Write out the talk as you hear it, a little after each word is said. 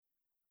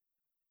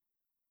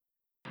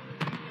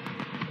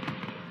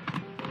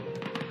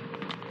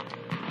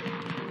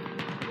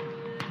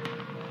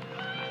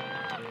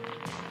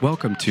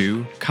Welcome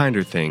to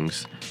Kinder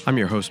Things. I'm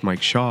your host,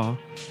 Mike Shaw,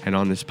 and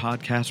on this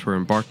podcast, we're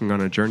embarking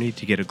on a journey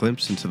to get a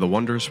glimpse into the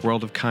wondrous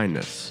world of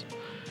kindness.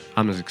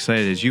 I'm as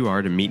excited as you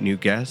are to meet new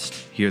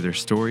guests, hear their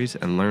stories,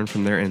 and learn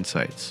from their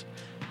insights.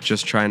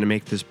 Just trying to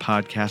make this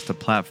podcast a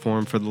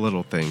platform for the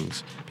little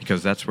things,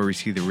 because that's where we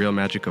see the real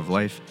magic of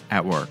life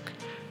at work.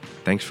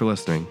 Thanks for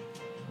listening.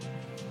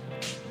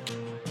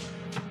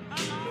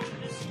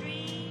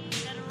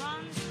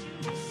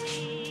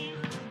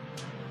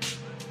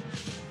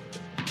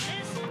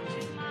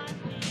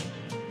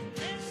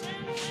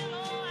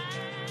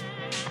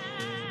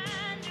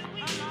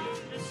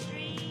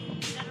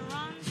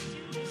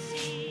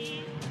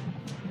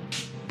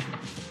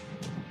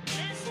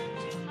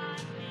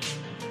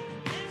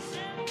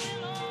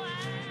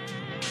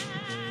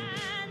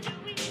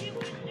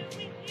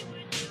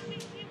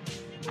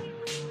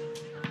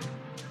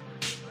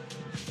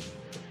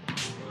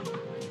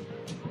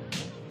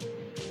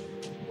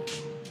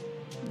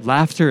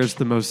 Laughter is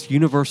the most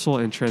universal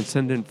and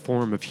transcendent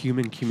form of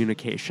human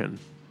communication.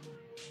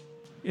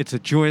 It's a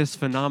joyous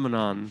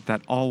phenomenon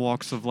that all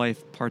walks of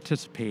life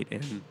participate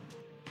in.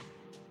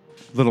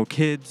 Little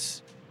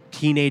kids,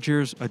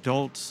 teenagers,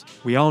 adults,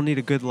 we all need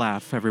a good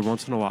laugh every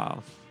once in a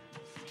while.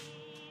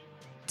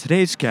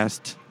 Today's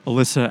guest,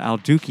 Alyssa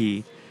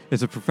Al-Duki,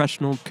 is a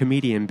professional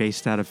comedian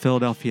based out of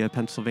Philadelphia,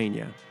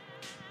 Pennsylvania.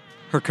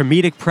 Her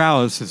comedic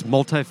prowess is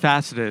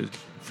multifaceted,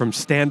 from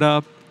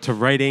stand-up to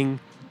writing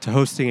to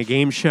hosting a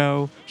game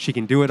show. She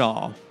can do it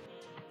all.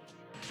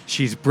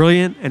 She's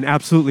brilliant and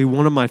absolutely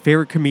one of my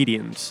favorite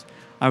comedians.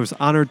 I was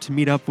honored to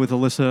meet up with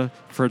Alyssa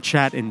for a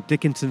chat in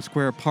Dickinson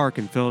Square Park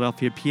in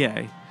Philadelphia,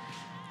 PA.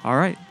 All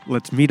right,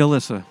 let's meet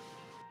Alyssa.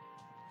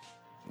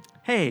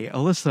 Hey,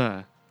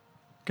 Alyssa.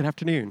 Good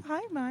afternoon.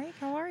 Hi, Mike.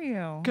 How are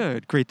you?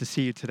 Good. Great to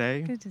see you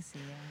today. Good to see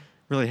you.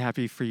 Really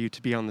happy for you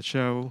to be on the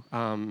show.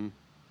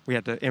 We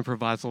had to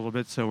improvise a little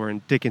bit, so we're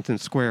in Dickinson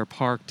Square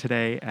Park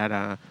today at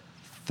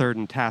 3rd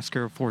and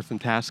Tasker, 4th and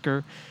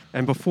Tasker.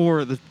 And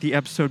before the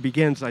episode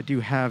begins, I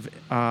do have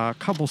a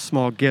couple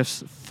small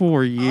gifts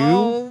for you.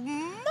 Oh,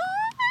 my.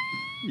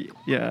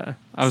 Yeah.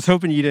 I was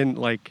hoping you didn't,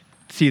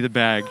 see the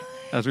bag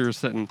as we were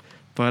sitting.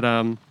 But,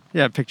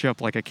 I picked you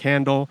up, a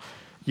candle,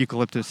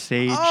 eucalyptus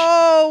sage.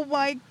 Oh,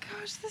 my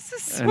gosh. This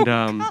is so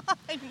kind.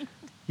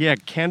 Yeah,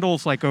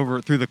 candles,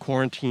 through the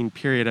quarantine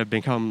period have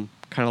become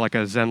kind of like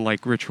a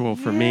Zen-like ritual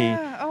for me.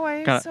 Yeah. Oh,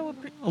 I Got so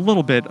a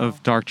little bit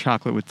of dark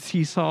chocolate with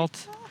sea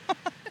salt.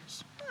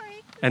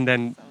 And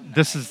then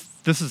this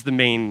is the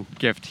main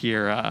gift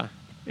here.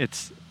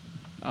 It's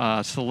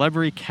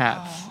Celebrity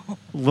Cat's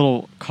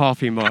little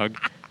coffee mug.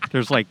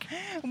 There's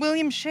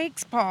William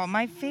Shakespeare,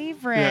 my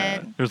favorite.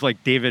 Yeah, there's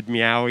David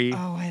Meowie.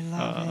 Oh, I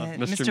love it.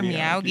 Mr. Mr.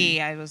 Miyagi.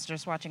 Miyagi. I was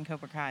just watching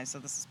Cobra Kai, so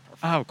this is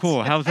perfect. Oh,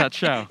 cool. How's that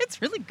show?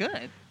 It's really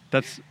good.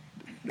 That's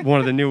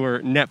one of the newer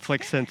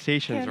Netflix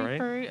sensations, Katy right?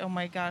 Perry. Oh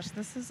my gosh,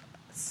 this is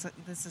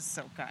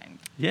so kind.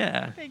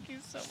 Yeah. Thank you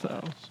so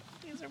much.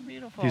 These are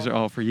beautiful. These are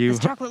all for you. This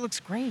chocolate looks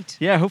great.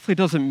 Yeah, hopefully it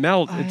doesn't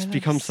melt. Oh, It's it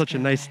become looks such a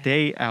nice good.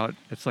 day out.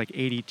 It's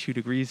 82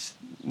 degrees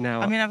now.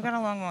 I mean, I've got a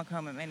long walk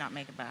home. It may not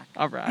make it back.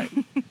 All right.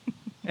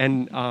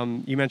 And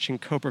you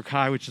mentioned Cobra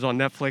Kai, which is on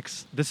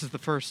Netflix. This is the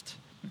first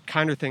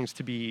Kinder Things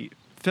to be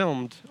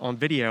filmed on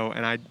video,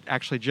 and I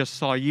actually just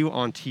saw you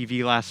on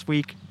TV last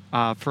week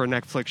for a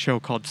Netflix show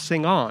called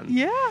Sing On.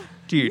 Yeah.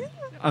 Dude,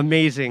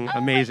 amazing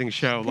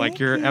show. Thank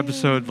Your you.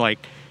 episode,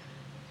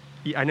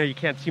 I know you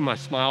can't see my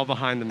smile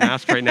behind the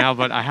mask right now,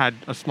 but I had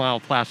a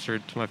smile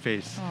plastered to my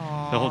face the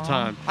whole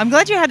time. I'm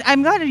glad you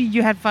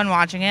had fun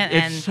watching it.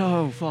 And It's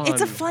so fun.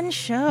 it's a fun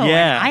show.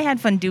 Yeah. And I had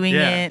fun doing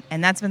Yeah. it,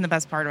 and that's been the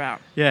best part about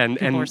and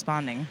people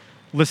responding.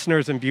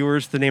 Listeners and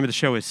viewers, the name of the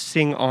show is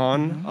Sing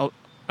On.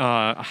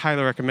 I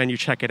highly recommend you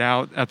check it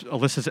out.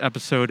 Alyssa's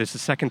episode is the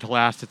second to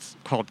last. It's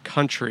called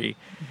Country.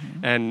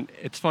 And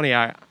it's funny,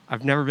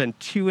 I've never been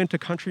too into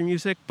country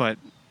music, but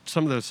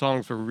some of those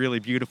songs were really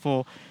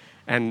beautiful.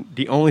 And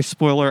the only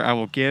spoiler I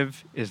will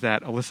give is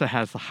that Alyssa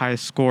has the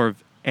highest score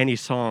of any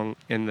song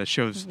in the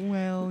show's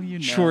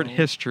short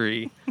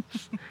history.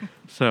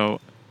 So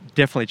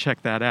definitely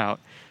check that out.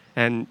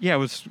 And I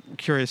was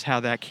curious how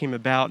that came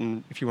about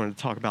and if you wanted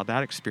to talk about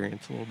that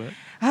experience a little bit.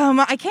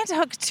 I can't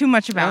talk too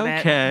much about it.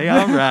 Okay,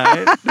 all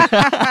right.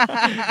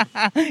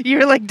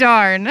 You're like,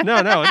 darn.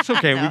 No, it's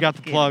okay. No, We got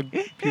the kidding. plug.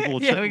 People will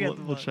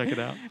we'll check it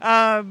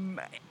out.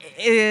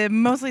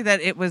 Mostly that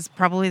it was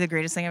probably the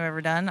greatest thing I've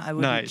ever done. I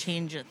wouldn't Nice.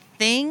 change a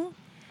thing.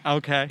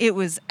 Okay. It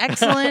was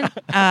excellent.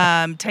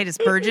 Titus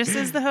Burgess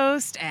is the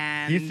host,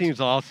 and He seems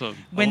awesome.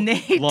 when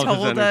they Love his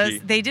told us, energy.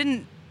 they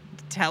didn't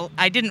tell.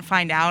 I didn't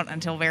find out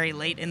until very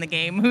late in the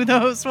game who the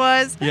host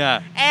was.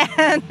 Yeah.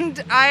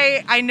 And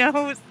I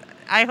know.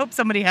 I hope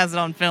somebody has it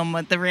on film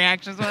what the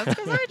reactions was,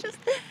 because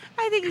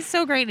I think he's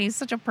so great, and he's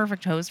such a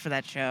perfect host for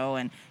that show,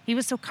 and he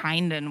was so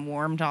kind and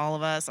warm to all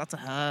of us, lots of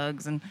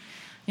hugs, and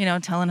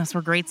telling us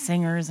we're great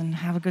singers and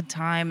have a good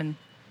time, and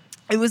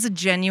it was a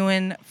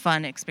genuine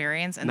fun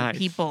experience, and Nice. the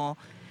people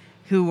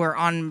who were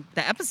on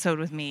the episode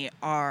with me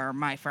are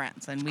my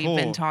friends, and we've Cool.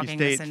 been You talking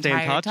stay this in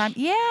entire touch? time.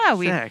 Yeah,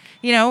 Sick.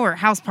 we're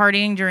house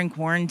partying during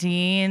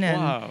quarantine,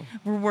 and Wow.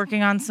 we're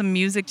working on some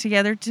music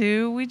together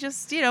too. We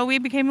just, we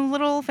became a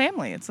little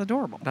family. It's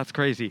adorable. That's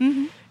crazy.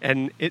 Mm-hmm.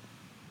 And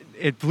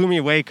it blew me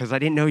away because I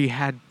didn't know you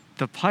had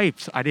the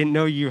pipes. I didn't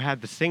know you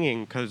had the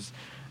singing because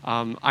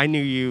I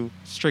knew you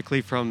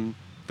strictly from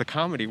the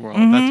comedy world.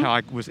 Mm-hmm. That's how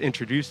I was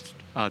introduced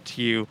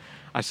to you.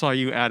 I saw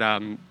you at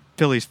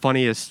Philly's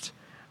Funniest.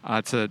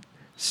 It's a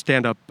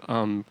stand-up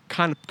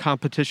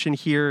competition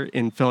here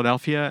in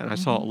Philadelphia, and I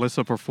saw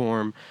Alyssa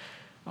perform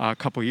a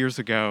couple years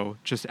ago.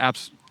 Just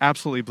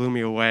absolutely blew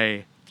me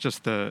away.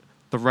 Just the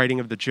writing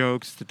of the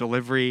jokes, the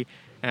delivery,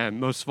 and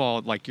most of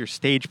all, like your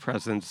stage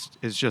presence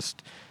is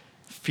just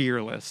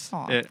fearless.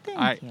 Aw,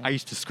 thank you. I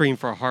used to scream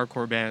for a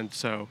hardcore band,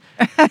 so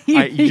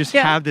You you just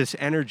yeah. have this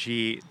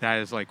energy that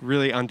is like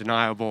really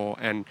undeniable.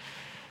 And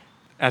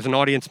as an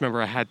audience member,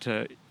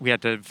 we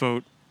had to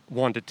vote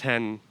 1 to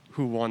 10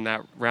 who won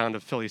that round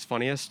of Philly's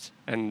Funniest.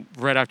 And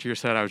right after your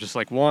set, I was just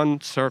like, 1,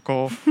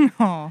 circle.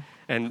 Aw.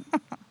 And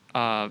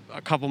a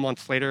couple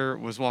months later,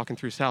 was walking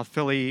through South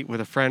Philly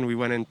with a friend. We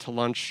went into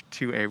lunch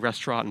to a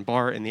restaurant and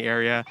bar in the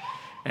area,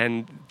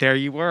 and there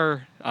you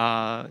were,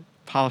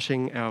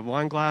 polishing a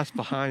wine glass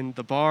behind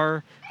the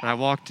bar. And I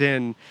walked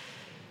in,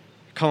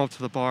 come up to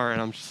the bar,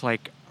 and I'm just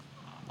like,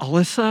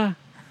 Alyssa?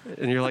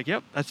 And you're like,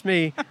 yep, that's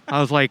me.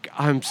 I was like,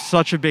 I'm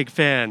such a big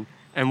fan.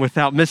 And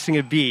without missing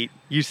a beat,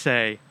 you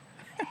say,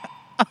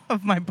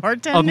 Of my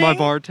bartending? of my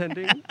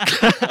bartending.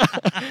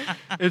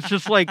 It's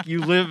just like you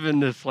live in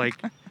this, like,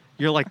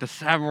 you're like the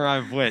samurai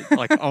of wit,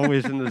 like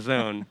always in the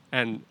zone.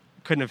 And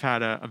couldn't have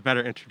had a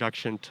better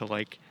introduction to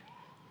like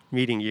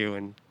meeting you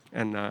and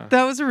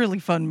That was a really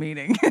fun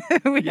meeting.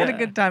 We had a Yeah.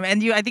 good time,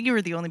 and I think you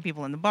were the only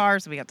people in the bar,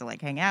 so we got to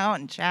like hang out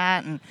and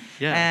chat, and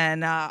Yeah.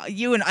 and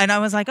I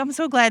was like, I'm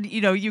so glad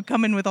you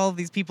come in with all of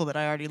these people that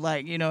I already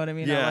like. You know what I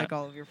mean? I Yeah. like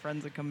all of your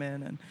friends that come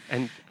in, and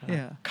And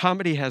Yeah.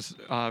 comedy has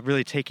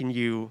really taken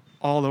you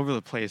all over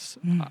the place.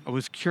 I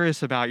was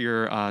curious about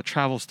your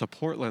travels to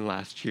Portland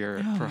last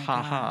year oh for my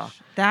Ha Ha.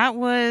 gosh. That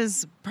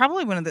was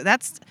probably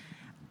that's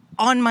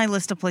on my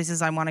list of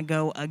places I want to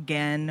go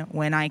again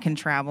when I can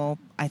travel.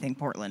 I think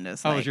Portland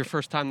is. Oh, it like, was your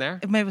first time there?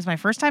 It was my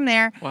first time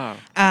there. Wow.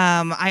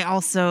 I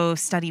also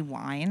study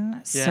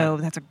wine, so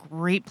Yeah. that's a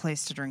great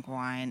place to drink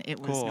wine. It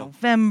was Cool.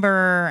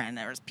 November, and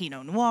there was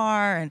Pinot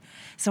Noir, and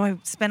so I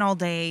spent all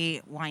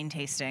day wine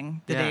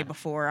tasting the Yeah. day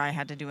before I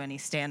had to do any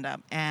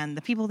stand-up. And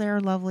the people there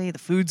are lovely. The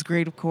food's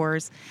great, of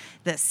course.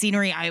 The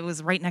scenery. I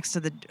was right next to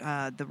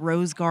the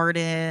Rose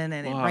Garden,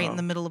 and right in Wow.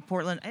 the middle of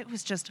Portland. It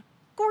was just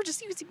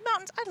gorgeous. You could see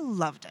mountains. I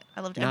loved it.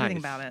 I loved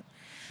everything Nice. about it.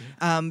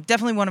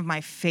 Definitely one of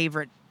my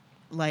favorite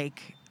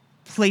like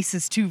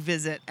places to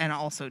visit and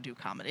also do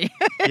comedy.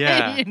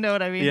 Yeah. You know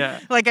what I mean? Yeah.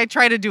 Like I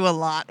try to do a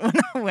lot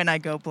when I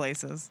go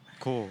places.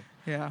 Cool.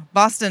 Yeah.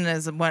 Boston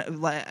is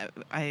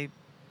I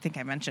think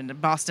I mentioned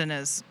Boston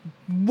is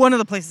one of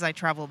the places I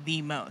travel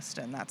the most,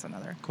 and that's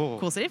another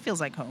Cool. city. It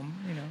feels like home,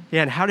 you know.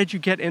 Yeah, and how did you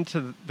get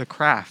into the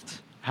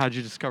craft? How did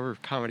you discover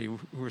comedy? Who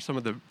were some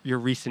of your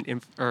recent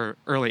or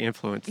early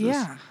influences?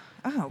 Yeah.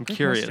 Oh, good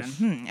curious.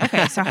 question.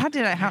 Okay, so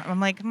I'm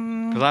like,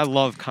 Because I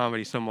love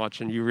comedy so much,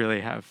 and you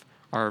really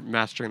are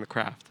mastering the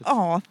craft.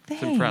 oh,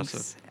 thanks.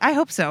 impressive. I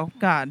hope so.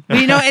 God, but,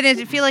 and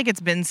I feel like it's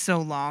been so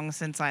long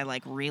since I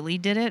like really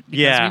did it because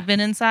Yeah. we've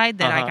been inside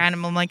that I Uh-huh. kind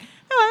of am like,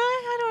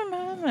 I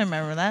don't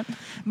remember that.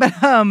 But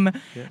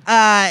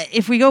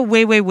if we go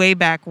way, way, way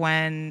back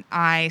when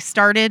I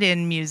started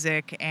in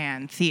music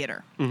and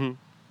theater, Mm-hmm.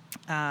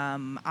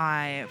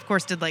 I of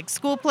course did like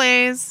school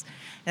plays,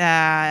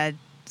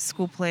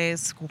 school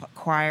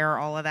choir,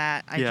 all of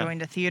that. I Yeah.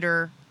 joined a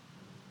theater.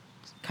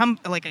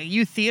 Like a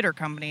youth theater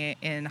company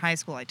in high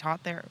school. I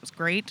taught there. It was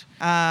great.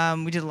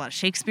 We did a lot of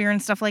Shakespeare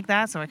and stuff like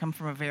that. So I come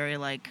from a very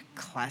like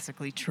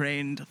classically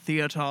trained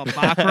theater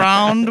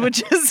background,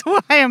 which is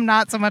why I'm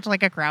not so much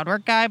like a crowd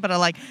work guy. But I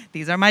like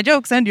these are my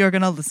jokes, and you're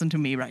gonna listen to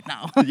me right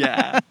now.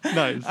 Yeah.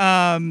 Nice.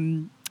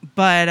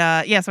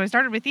 So I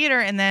started with theater,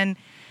 and then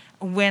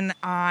when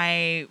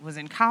I was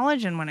in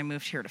college and when I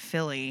moved here to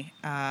Philly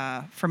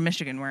from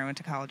Michigan, where I went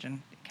to college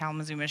in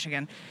Kalamazoo,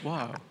 Michigan.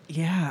 Wow.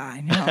 Yeah,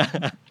 I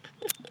know.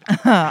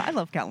 I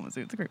love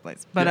Kalamazoo. It's a great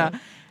place. But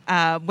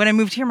when I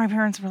moved here, my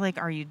parents were like,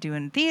 are you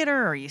doing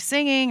theater? Are you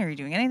singing? Are you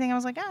doing anything? I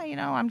was like,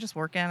 I'm just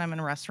working. I'm in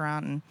a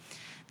restaurant. And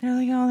they're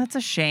like, oh, that's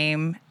a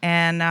shame.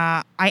 And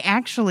I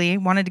actually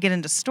wanted to get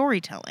into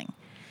storytelling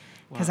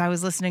because Wow. I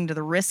was listening to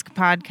the Risk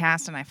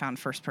podcast, and I found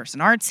First Person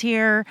Arts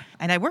here.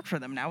 And I work for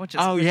them now, which is,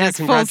 which is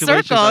full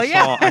congratulations.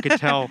 circle. I could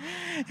tell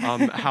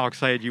how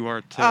excited you are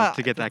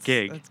to get that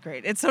gig. That's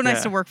great. It's so nice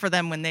Yeah. to work for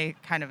them when they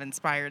kind of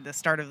inspired the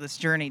start of this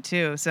journey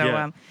too. So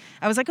Yeah.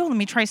 I was like, let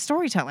me try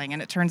storytelling.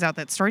 And it turns out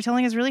that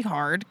storytelling is really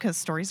hard because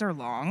stories are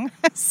long.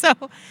 So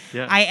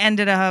Yeah. I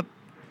ended up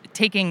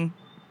taking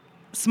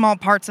small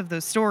parts of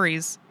those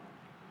stories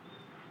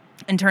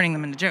and turning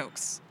them into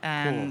jokes.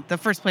 And Cool. the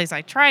first place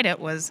I tried it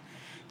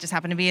just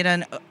happened to be at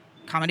a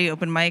comedy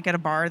open mic at a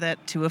bar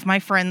that two of my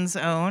friends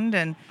owned.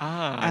 And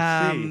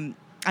I see.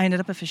 I ended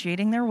up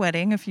officiating their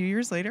wedding a few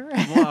years later.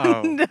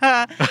 Wow.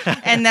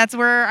 And that's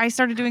where I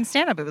started doing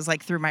stand-up. It was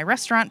like through my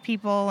restaurant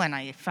people, and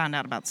I found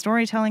out about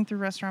storytelling through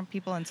restaurant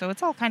people. And so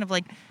it's all kind of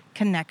like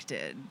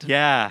connected.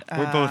 Yeah,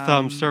 we're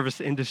both service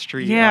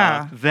industry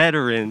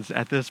veterans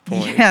at this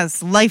point.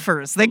 Yes,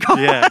 lifers, they call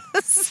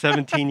us.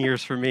 17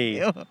 years for me.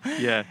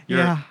 Yeah,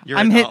 you're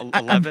I'm at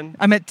 11?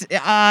 I'm at,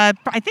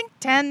 I think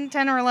 10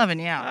 or 11,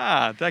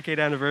 yeah. Decade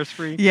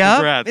anniversary.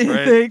 Yeah. Congrats,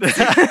 right?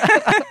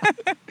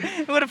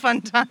 Thanks. What a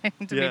fun time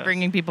to be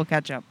bringing people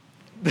ketchup.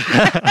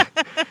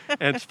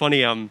 And it's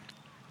funny,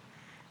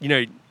 you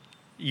know,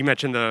 you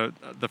mentioned the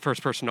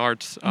first person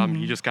arts.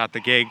 You just got the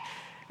gig,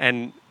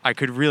 and I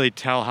could really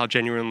tell how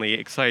genuinely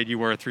excited you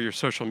were through your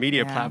social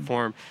media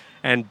platform.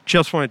 And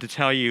just wanted to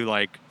tell you,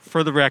 like,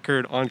 for the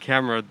record, on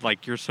camera,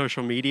 like, your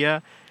social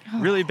media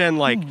really been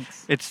like,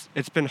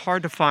 it's been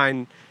hard to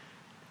find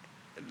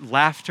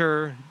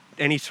laughter,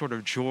 any sort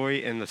of joy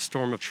in the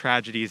storm of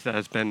tragedies that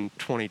has been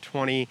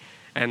 2020.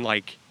 And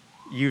like,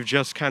 you've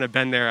just kind of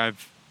been there.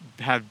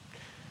 I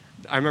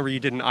remember you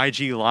did an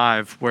IG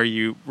live where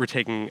you were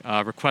taking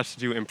requests to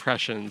do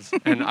impressions,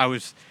 and I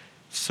was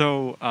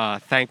so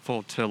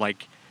thankful to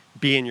like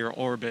be in your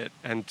orbit,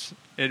 and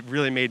it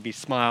really made me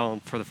smile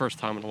for the first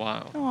time in a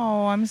while.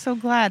 Oh, I'm so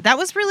glad. That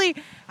was really,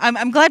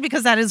 I'm glad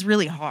because that is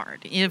really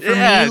hard. You know, for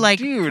me, like,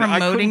 dude,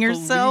 promoting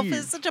yourself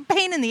is such a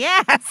pain in the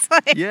ass.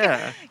 Like,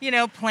 you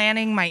know,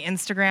 planning my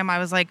Instagram, I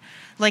was like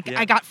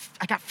I got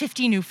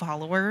 50 new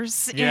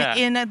followers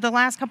in the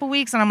last couple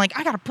weeks, and I'm like,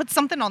 I got to put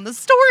something on the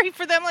story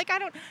for them. Like, I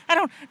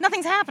don't,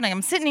 nothing's happening.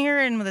 I'm sitting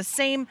here in the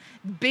same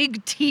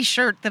big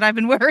T-shirt that I've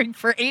been wearing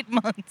for 8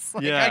 months.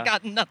 Like, I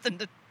got nothing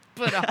to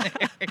put on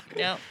there,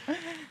 you know?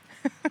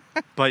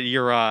 But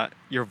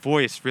your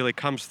voice really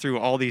comes through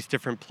all these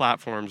different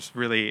platforms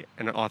really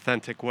in an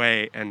authentic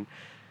way. And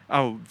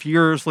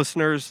viewers,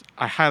 listeners,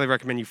 I highly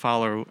recommend you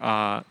follow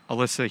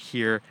Alyssa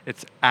here.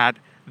 It's at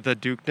The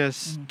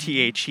Dukeness,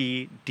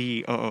 TheDookNess.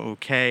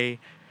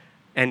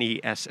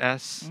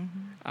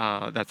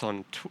 That's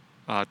on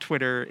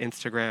Twitter,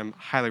 Instagram.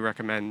 Highly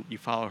recommend you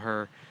follow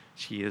her.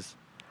 She is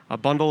a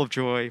bundle of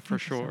joy for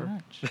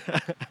sure. So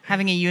much.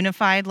 Having a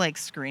unified like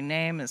screen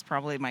name is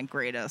probably my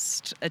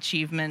greatest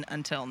achievement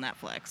until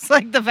Netflix.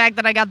 Like the fact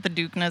that I got the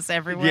Dukeness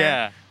everywhere.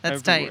 Yeah,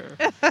 that's everywhere.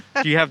 tight.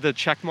 Do you have the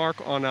check mark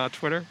on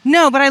Twitter?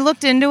 No, but I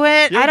looked into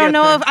it. You'll I don't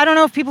know get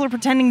there. if people are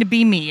pretending to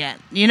be me yet.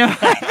 You know,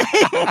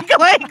 I think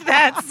like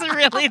that's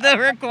really the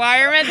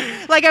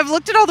requirement. Like I've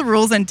looked at all the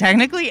rules, and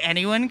technically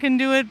anyone can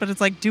do it, but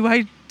it's like, do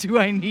I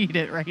need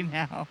it right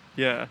now?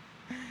 Yeah,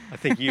 I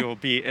think you will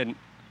be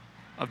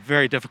a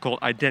very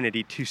difficult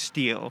identity to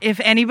steal.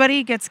 If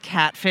anybody gets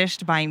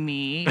catfished by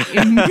me,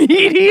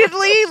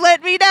 immediately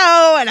let me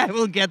know, and I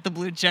will get the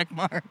blue check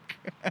mark.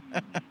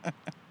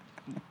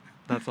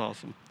 That's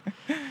awesome.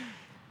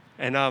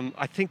 And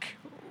I think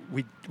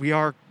we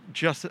are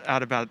just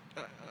at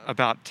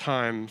about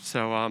time.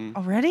 So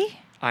already?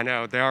 I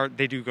know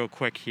they do go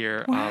quick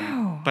here.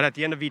 Wow. But at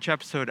the end of each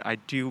episode, I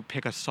do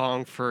pick a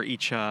song for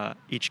each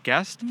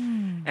guest,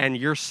 and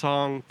your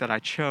song that I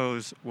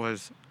chose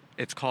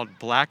it's called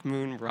Black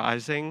Moon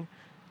Rising,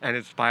 and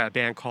it's by a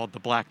band called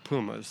the Black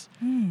Pumas.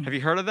 Have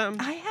you heard of them?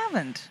 I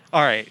haven't.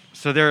 All right,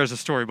 so there is a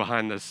story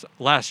behind this.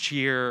 Last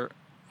year,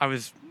 I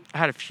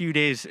had a few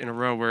days in a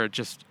row where it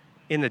just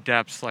in the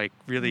depths, like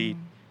really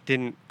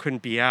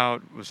couldn't be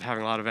out, was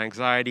having a lot of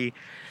anxiety.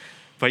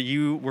 But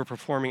you were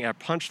performing at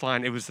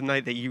Punchline. It was the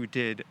night that you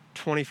did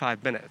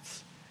 25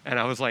 minutes. And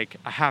I was like,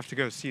 I have to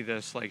go see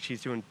this. Like,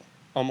 she's doing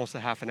almost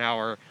a half an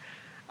hour.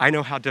 I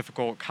know how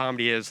difficult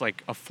comedy is.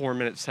 Like a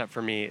 4-minute set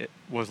for me, it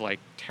was like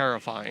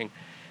terrifying.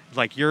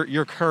 Like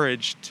your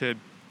courage to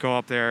go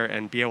up there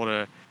and be able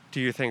to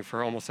do your thing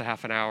for almost a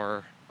half an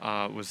hour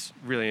was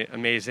really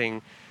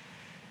amazing.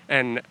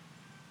 And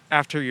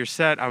after your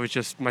set,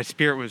 my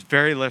spirit was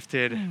very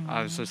lifted.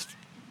 I was just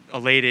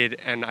elated,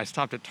 and I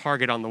stopped at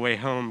Target on the way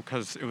home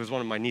because it was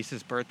one of my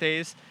niece's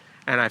birthdays,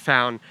 and I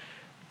found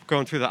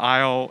going through the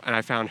aisle, and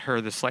I found her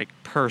this like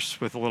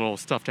purse with a little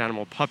stuffed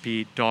animal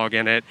puppy dog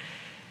in it.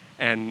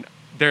 And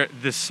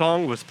this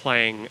song was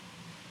playing,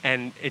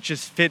 and it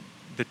just fit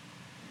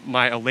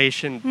my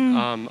elation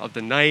of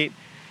the night,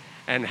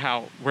 and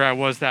where I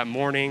was that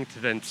morning to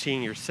then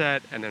seeing your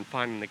set and then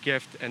finding the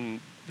gift. And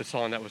the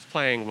song that was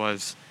playing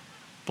was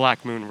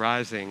Black Moon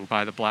Rising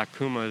by the Black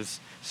Pumas.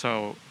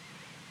 So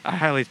I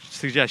highly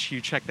suggest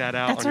you check that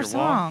out on your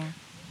walk. Song.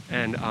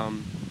 And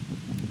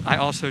I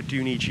also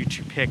do need you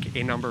to pick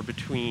a number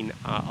between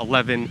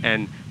 11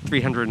 and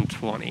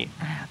 320.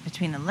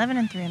 Between 11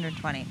 and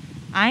 320.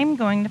 I'm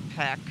going to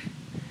pick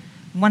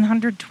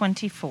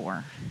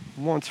 124.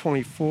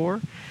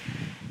 124.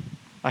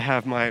 I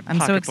have my I'm so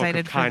pocketbook excited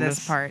of for kindness.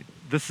 this part.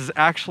 This is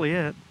actually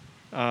it.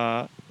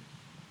 And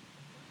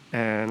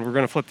we're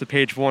going to flip to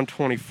page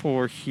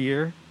 124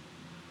 here.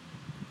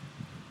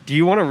 Do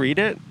you want to read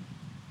it?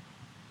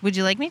 Would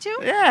you like me to?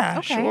 Yeah,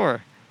 Okay.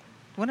 sure.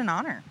 What an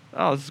honor.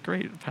 Oh, this is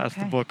great. Pass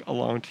the book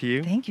along to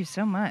you. Thank you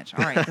so much.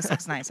 All right, this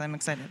looks nice. I'm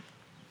excited.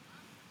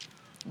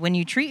 When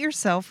you treat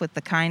yourself with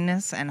the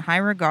kindness and high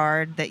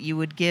regard that you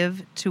would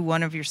give to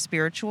one of your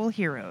spiritual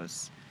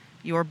heroes,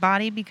 your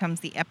body becomes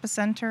the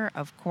epicenter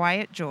of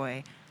quiet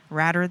joy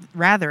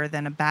rather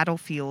than a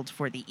battlefield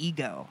for the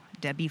ego.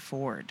 Debbie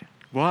Ford.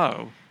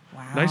 Whoa.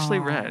 Wow. Nicely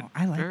read.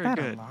 I like Very that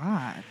good. a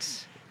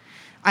lot.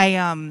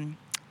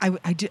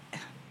 I do.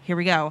 Here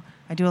we go.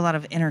 I do a lot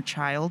of inner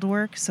child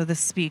work, so this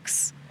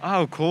speaks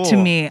Oh, cool. to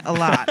me a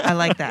lot. I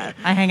like that.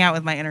 I hang out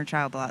with my inner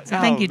child a lot. So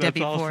thank you, that's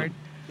Debbie awesome. Ford.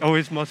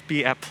 Always must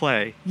be at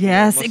play.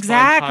 Yes, Must find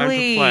exactly. Time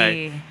to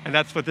play. And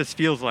that's what this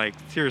feels like.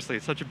 Seriously,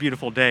 it's such a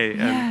beautiful day.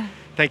 Yeah. And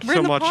thank you We're so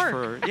in the much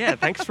park.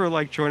 thanks for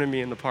like joining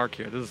me in the park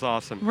here. This is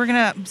awesome. We're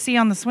gonna see you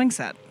on the swing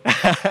set.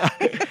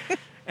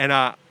 And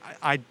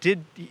I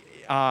did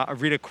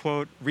read a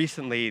quote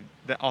recently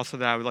that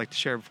I would like to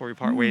share before we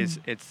part ways.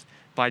 It's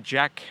by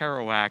Jack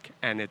Kerouac,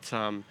 and it's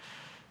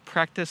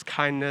practice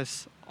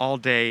kindness all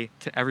day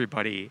to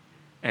everybody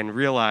and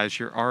realize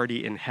you're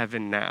already in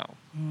heaven now.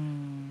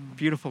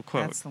 Beautiful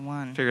quote. That's the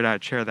one. Figured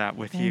I'd share that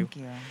with you. Thank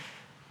you.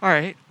 All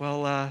right.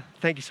 Well,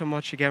 thank you so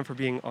much again for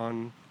being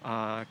on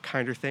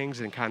Kinder Things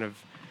and kind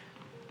of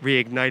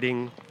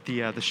reigniting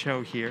the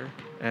show here.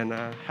 And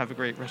have a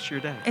great rest of your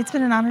day. It's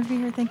been an honor to be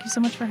here. Thank you so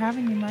much for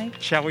having me, Mike.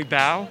 Shall we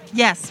bow?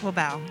 Yes, we'll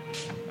bow.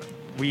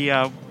 We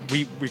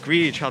greet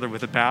each other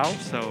with a bow.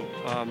 So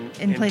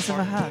In place of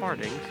a hug.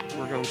 Parting,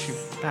 we're going to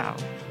bow.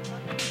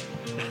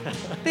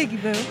 Thank you,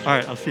 Boo. All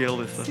right. I'll see you,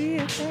 Alyssa. See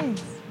you.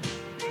 Thanks.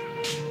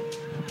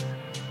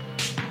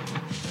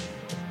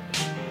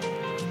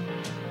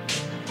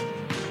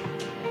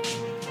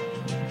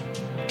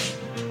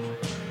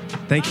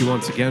 Thank you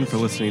once again for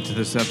listening to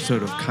this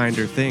episode of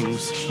Kinder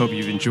Things. Hope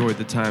you've enjoyed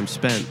the time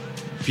spent.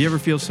 If you ever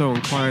feel so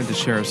inclined to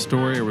share a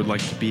story or would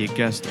like to be a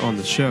guest on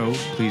the show,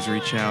 please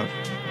reach out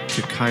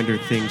to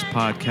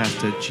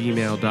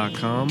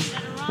kinderthingspodcast@gmail.com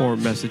or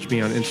message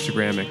me on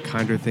Instagram at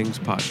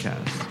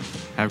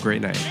kinderthingspodcast. Have a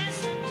great night.